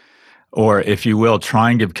accommodate or, if you will,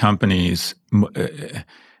 try and give companies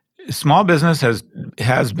small business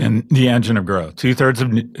has been the engine of growth. Two-thirds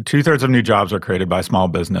of new jobs are created by small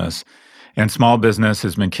business, and small business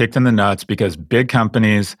has been kicked in the nuts because big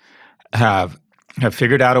companies have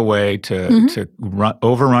figured out a way to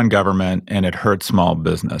overrun government, and it hurts small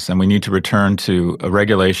business. And we need to return to a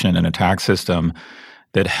regulation and a tax system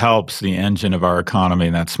that helps the engine of our economy,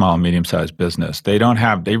 and that small and medium-sized business. They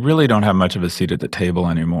really don't have much of a seat at the table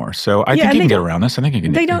anymore. So I think you can get around this. I think you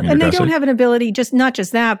can. They don't have an ability. Not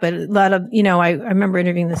just that, but a lot of I remember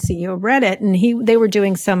interviewing the CEO of Reddit, and they were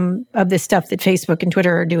doing some of this stuff that Facebook and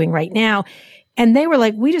Twitter are doing right now. And they were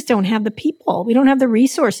like, we just don't have the people. We don't have the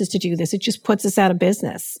resources to do this. It just puts us out of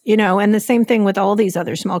business, and the same thing with all these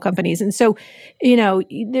other small companies. And so,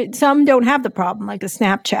 some don't have the problem, like the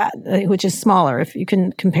Snapchat, which is smaller if you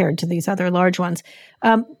can compare it to these other large ones.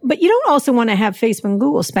 But you don't also want to have Facebook and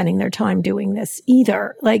Google spending their time doing this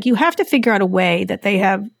either. Like, you have to figure out a way that they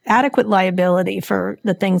have adequate liability for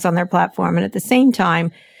the things on their platform. And at the same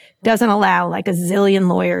time, doesn't allow like a zillion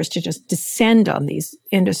lawyers to just descend on these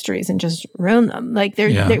industries and just ruin them. Like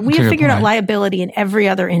we have figured out liability in every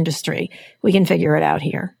other industry. We can figure it out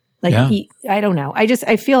here. I don't know.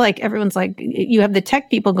 I feel like everyone's like, you have the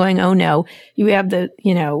tech people going, oh no. You have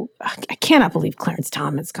I cannot believe Clarence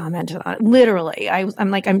Thomas commented on it. Literally.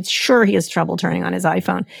 I'm sure he has trouble turning on his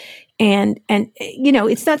iPhone. And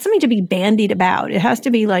it's not something to be bandied about. It has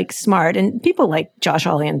to be like smart. And people like Josh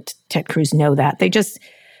Hawley and Ted Cruz know that. They just,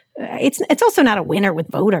 it's also not a winner with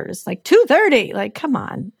voters. Like 230, like, come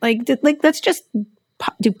on. Like let's just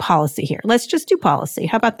do policy here. Let's just do policy.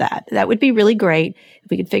 How about that? That would be really great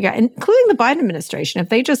if we could figure out, including the Biden administration, if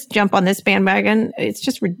they just jump on this bandwagon, it's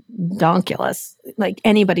just redonkulous. Like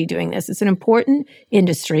anybody doing this. It's an important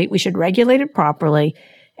industry. We should regulate it properly,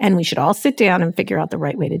 and we should all sit down and figure out the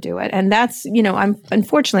right way to do it. And that's,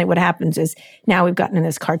 unfortunately what happens is now we've gotten in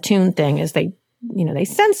this cartoon thing is they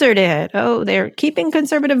censored it. Oh, they're keeping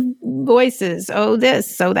conservative voices. Oh,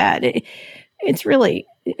 this, so that. It's really,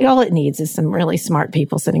 all it needs is some really smart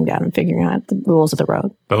people sitting down and figuring out the rules of the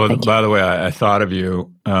road. By the way, I thought of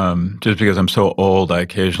you just because I'm so old. I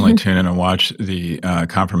occasionally tune in and watch the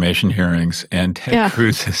confirmation hearings, and Ted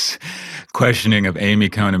Cruz's questioning of Amy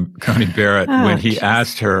Coney Barrett when he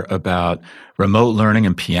asked her about remote learning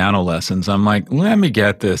and piano lessons. I'm like, let me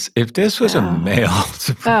get this. If this was a male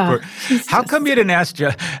Supreme Court, how come you didn't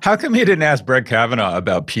ask Brett Kavanaugh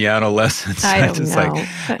about piano lessons? I don't know.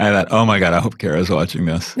 I thought, oh my God, I hope Kara's watching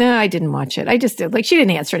this? No, I didn't watch it. I just did. Like, she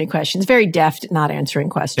didn't answer any questions. Very deft at not answering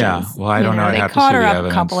questions. Yeah. Well, I don't know. They caught her up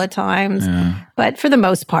a couple of times, but for the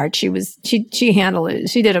most part, she handled it.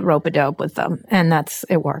 She did a rope-a-dope with them, and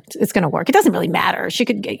it worked. It's going to work. It doesn't really matter. She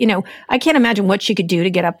could, I can't imagine what she could do to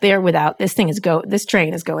get up there without this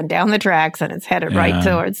train is going down the tracks and it's headed right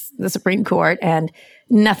towards the Supreme Court, and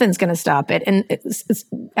nothing's going to stop it. And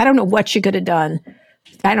I don't know what she could have done.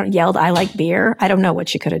 Yelled, "I like beer." I don't know what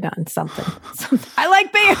she could have done. Something. I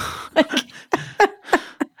like beer.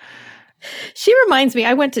 She reminds me,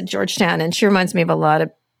 I went to Georgetown, and she reminds me of a lot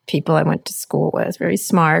of people I went to school with. Very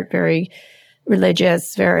smart, very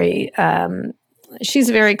religious, she's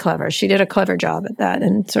very clever. She did a clever job at that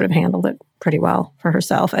and sort of handled it pretty well for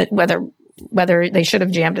herself. Whether they should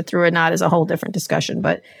have jammed it through or not is a whole different discussion,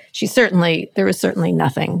 but there was certainly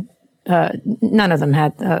nothing. None of them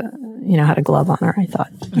had a glove on her, I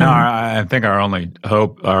thought. No, I think I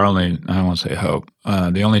won't say hope,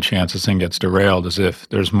 the only chance this thing gets derailed is if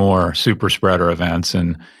there's more super spreader events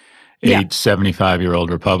and 75-year-old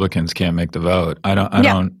Republicans can't make the vote. I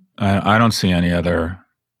don't see any other.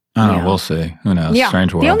 I don't know. We'll see. Who knows? Yeah.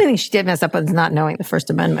 Strange world. The only thing she did mess up was not knowing the First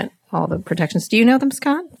Amendment, all the protections. Do you know them,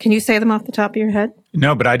 Scott? Can you say them off the top of your head?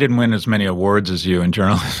 No, but I didn't win as many awards as you in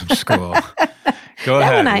journalism school. Go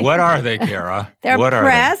ahead. What are they, Kara? They're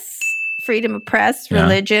press, freedom of press,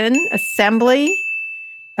 religion, assembly,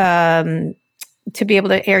 to be able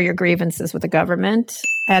to air your grievances with the government,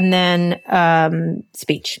 and then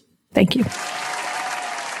speech. Thank you.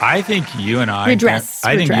 I think you and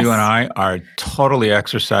I are totally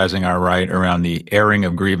exercising our right around the airing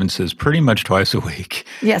of grievances pretty much twice a week.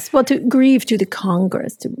 Yes, well, to grieve to the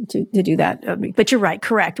Congress to do that. But you're right,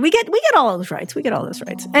 correct. We get all those rights.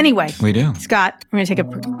 Anyway, we do. Scott, we're going to take a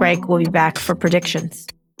break. We'll be back for predictions.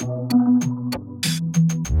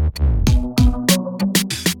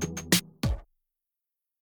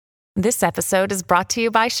 This episode is brought to you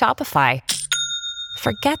by Shopify.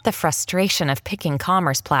 Forget the frustration of picking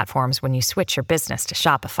commerce platforms when you switch your business to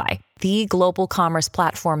Shopify, the global commerce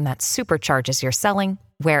platform that supercharges your selling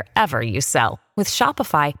wherever you sell. With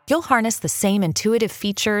Shopify, you'll harness the same intuitive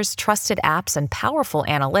features, trusted apps, and powerful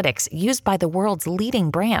analytics used by the world's leading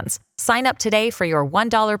brands. Sign up today for your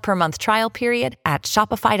 $1 per month trial period at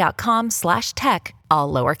shopify.com/tech,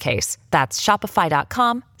 all lowercase. That's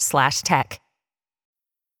shopify.com/tech.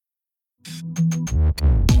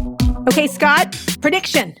 Okay, Scott,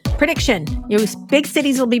 prediction. Your big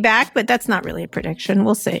cities will be back, but that's not really a prediction.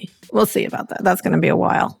 We'll see about that. That's going to be a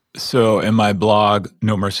while. So in my blog,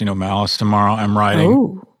 No Mercy, No Malice, tomorrow, I'm writing.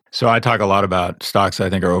 Ooh. So I talk a lot about stocks that I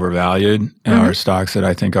think are overvalued or stocks that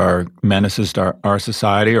I think are menaces to our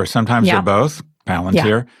society, or sometimes they're both.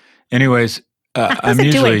 Palantir. Anyways, how's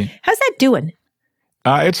that doing?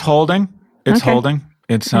 It's holding. Holding.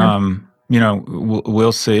 It's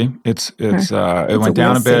we'll see. It went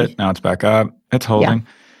down a bit. Now it's back up. It's holding.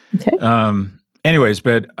 Yeah. Okay. Anyways,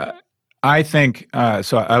 but I think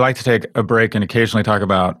so. I like to take a break and occasionally talk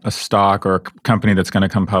about a stock or a company that's going to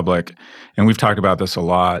come public, and we've talked about this a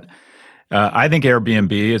lot. I think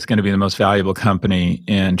Airbnb is going to be the most valuable company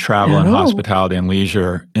in travel and hospitality and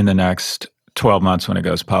leisure in the next 12 months when it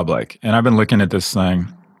goes public. And I've been looking at this thing.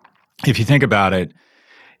 If you think about it,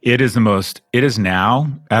 it is now,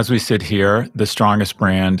 as we sit here, the strongest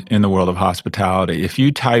brand in the world of hospitality. If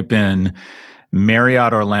you type in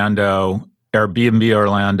Marriott Orlando, Airbnb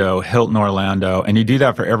Orlando, Hilton Orlando, and you do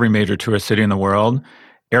that for every major tourist city in the world,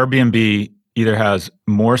 Airbnb either has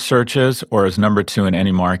more searches or is number 2 in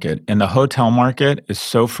any market. And the hotel market is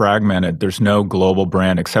so fragmented, there's no global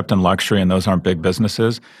brand except in luxury, and those aren't big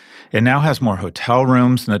businesses. It now has more hotel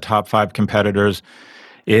rooms than the top 5 competitors.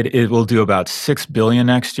 It will do about $6 billion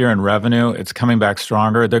next year in revenue. It's coming back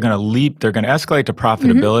stronger. They're going to escalate to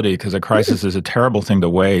profitability because a crisis is a terrible thing to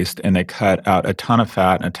waste, and they cut out a ton of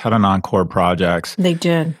fat and a ton of non-core projects. They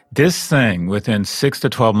did. This thing, within 6 to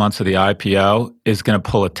 12 months of the IPO, is going to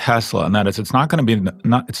pull a Tesla, and that is, it's not only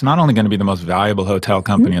going to be the most valuable hotel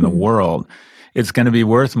company in the world, it's going to be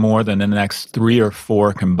worth more than the next 3 or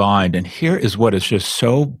 4 combined. And here is what is just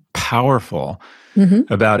so powerful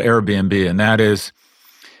about Airbnb, and that is,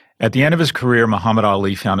 at the end of his career, Muhammad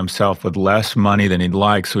Ali found himself with less money than he'd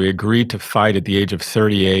like, so he agreed to fight at the age of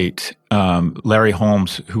 38 Larry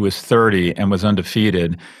Holmes, who was 30 and was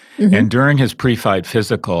undefeated. And during his pre-fight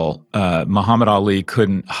physical, Muhammad Ali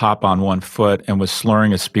couldn't hop on one foot and was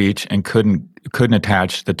slurring his speech and couldn't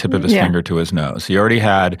attach the tip of his finger to his nose. He already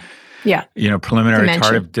had preliminary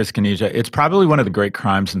tardive dyskinesia. It's probably one of the great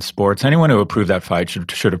crimes in sports. Anyone who approved that fight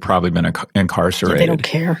should have probably been incarcerated. They don't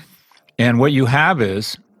care. And what you have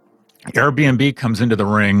is Airbnb comes into the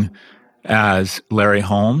ring as Larry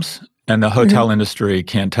Holmes, and the hotel industry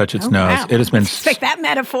can't touch its nose. Wow. It has been Let's take that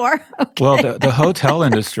metaphor. Okay. Well, the hotel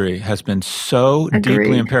industry has been so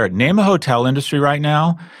deeply impaired. Name a hotel industry right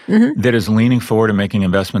now that is leaning forward and making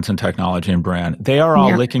investments in technology and brand. They are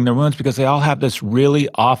all licking their wounds because they all have this really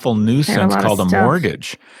awful nuisance called a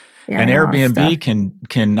mortgage. And Airbnb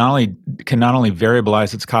can not only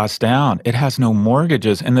variabilize its costs down, it has no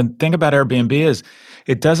mortgages. And the thing about Airbnb is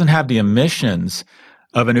it doesn't have the emissions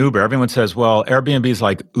of an Uber. Everyone says, well, Airbnb is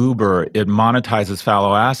like Uber. It monetizes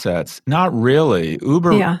fallow assets. Not really.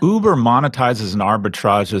 Uber monetizes and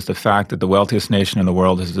arbitrages the fact that the wealthiest nation in the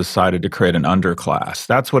world has decided to create an underclass.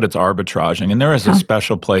 That's what it's arbitraging. And there is a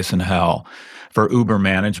special place in hell for Uber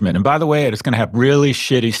management. And by the way, it's going to have really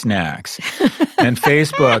shitty snacks. And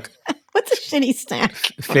Facebook... What's a shitty snack?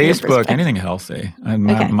 Facebook, anything healthy.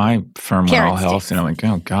 My firm were all healthy. And I'm like,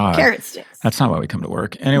 oh, God. Carrot sticks. That's not why we come to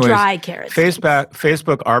work. Anyways, dry carrots.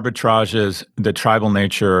 Facebook arbitrages the tribal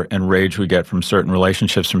nature and rage we get from certain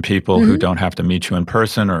relationships from people who don't have to meet you in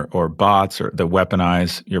person or bots or that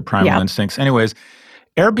weaponize your primal instincts. Anyways,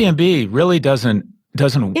 Airbnb really doesn't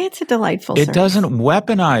it's a delightful It service. doesn't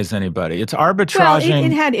weaponize anybody. It's arbitraging. Well,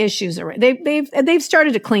 it had issues already. They've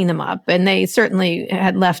started to clean them up, and they certainly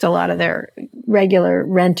had left a lot of their regular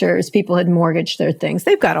renters. People had mortgaged their things.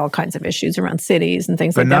 They've got all kinds of issues around cities and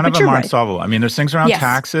things like that. But none of them aren't solvable. I mean, there's things around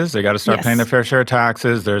taxes. They got to start paying their fair share of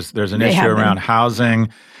taxes. There's an issue around housing.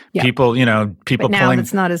 Yeah. People pulling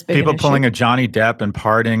it's not as big people pulling a Johnny Depp and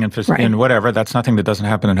partying and whatever. That's nothing that doesn't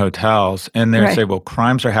happen in hotels. And they say, well,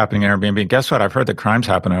 crimes are happening in Airbnb. Guess what? I've heard that crimes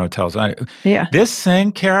happen in hotels. This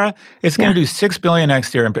thing, Kara, it's going to do $6 billion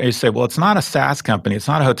next year. And you say, well, it's not a SaaS company. It's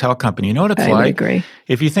not a hotel company. You know what it's like? I agree.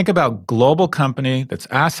 If you think about global company that's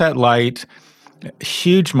asset light,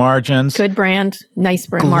 huge margins, good brand, nice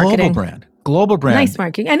brand, marketing. Global brand. Nice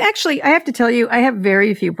marketing. And actually, I have to tell you, I have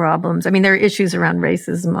very few problems. I mean, there are issues around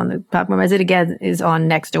racism on the platform, as it again is on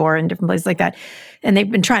Nextdoor and different places like that. And they've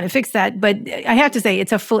been trying to fix that. But I have to say,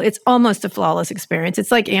 it's almost a flawless experience. It's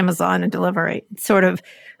like Amazon and delivery. It's sort of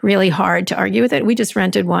really hard to argue with it. We just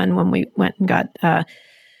rented one when we went and got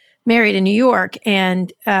married in New York,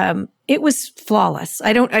 and it was flawless.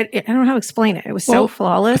 I don't know how to explain it. It was so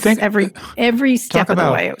flawless. Every step of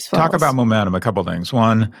the way, it was flawless. Talk about momentum. A couple things.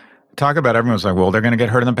 One, talk about everyone's like, well, they're going to get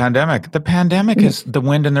hurt in the pandemic. The pandemic is the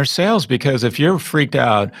wind in their sails, because if you're freaked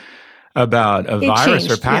out about a virus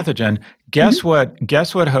or pathogen, guess what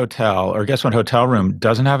hotel or guess what hotel room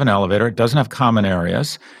doesn't have an elevator, doesn't have common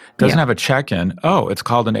areas, doesn't have a check-in? Oh, it's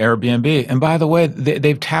called an Airbnb. And by the way,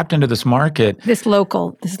 they've tapped into this market. This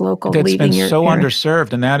local that's been so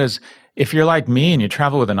underserved. And that is, if you're like me and you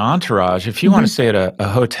travel with an entourage, if you want to stay at a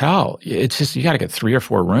hotel, it's just, you got to get 3 or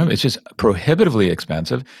 4 rooms. It's just prohibitively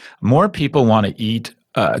expensive. More people want to eat,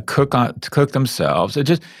 cook themselves. It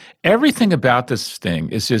just, everything about this thing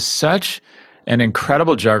is just such an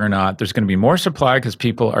incredible juggernaut. There's going to be more supply because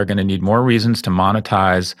people are going to need more reasons to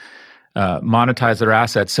monetize their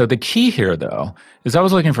assets. So the key here, though, is I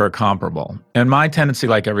was looking for a comparable. And my tendency,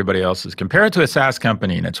 like everybody else, is compare it to a SaaS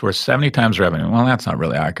company and it's worth 70 times revenue. Well, that's not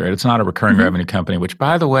really accurate. It's not a recurring revenue company, which,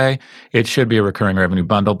 by the way, it should be a recurring revenue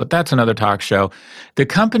bundle, but that's another talk show. The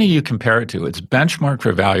company you compare it to, it's benchmarked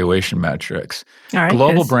for valuation metrics. All right,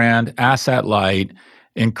 global brand, asset light,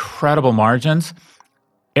 incredible margins.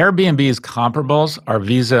 Airbnb's comparables are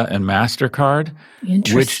Visa and MasterCard,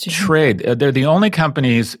 which trade. They're the only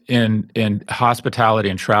companies in hospitality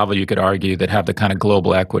and travel, you could argue, that have the kind of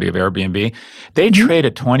global equity of Airbnb. They trade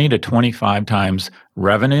at 20 to 25 times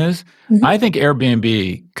revenues. I think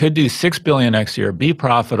Airbnb could do $6 billion next year, be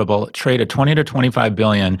profitable, trade at 20 to 25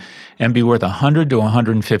 billion, and be worth 100 to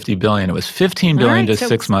 150 billion. It was 15 billion just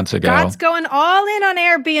 6 months ago. God's going all in on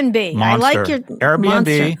Airbnb. Monster. I like your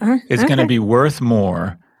Airbnb is going to be worth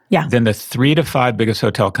more than the 3 to 5 biggest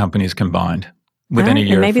hotel companies combined within a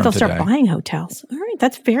year. And maybe they'll today. start buying hotels. All right,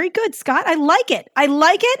 that's very good, Scott. I like it,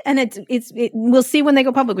 and we'll see when they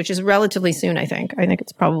go public, which is relatively soon. I think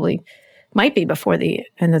it's probably might be before the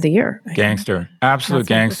end of the year. Gangster, absolute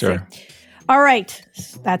gangster. All right,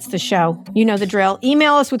 that's the show. You know the drill.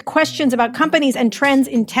 Email us with questions about companies and trends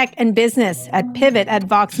in tech and business at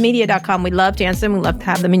pivot@voxmedia.com. We love to answer them. We love to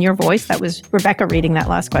have them in your voice. That was Rebecca reading that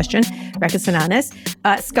last question. Rebecca Sananes.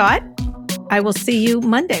 Scott, I will see you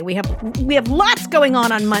Monday. We have lots going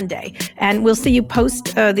on Monday, and we'll see you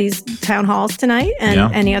post these town halls tonight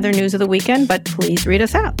and any other news of the weekend, but please read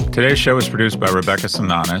us out. Today's show was produced by Rebecca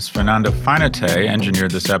Sananes. Fernando Finate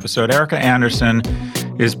engineered this episode. Erica Anderson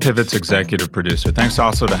is Pivot's executive producer. Thanks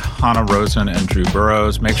also to Hannah Rosen and Drew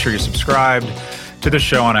Burrows. Make sure you're subscribed to the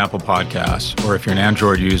show on Apple Podcasts, or if you're an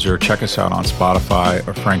Android user, check us out on Spotify,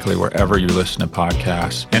 or frankly, wherever you listen to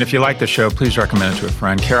podcasts. And if you like the show, please recommend it to a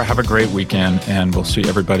friend. Kara, have a great weekend, and we'll see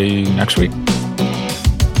everybody next week.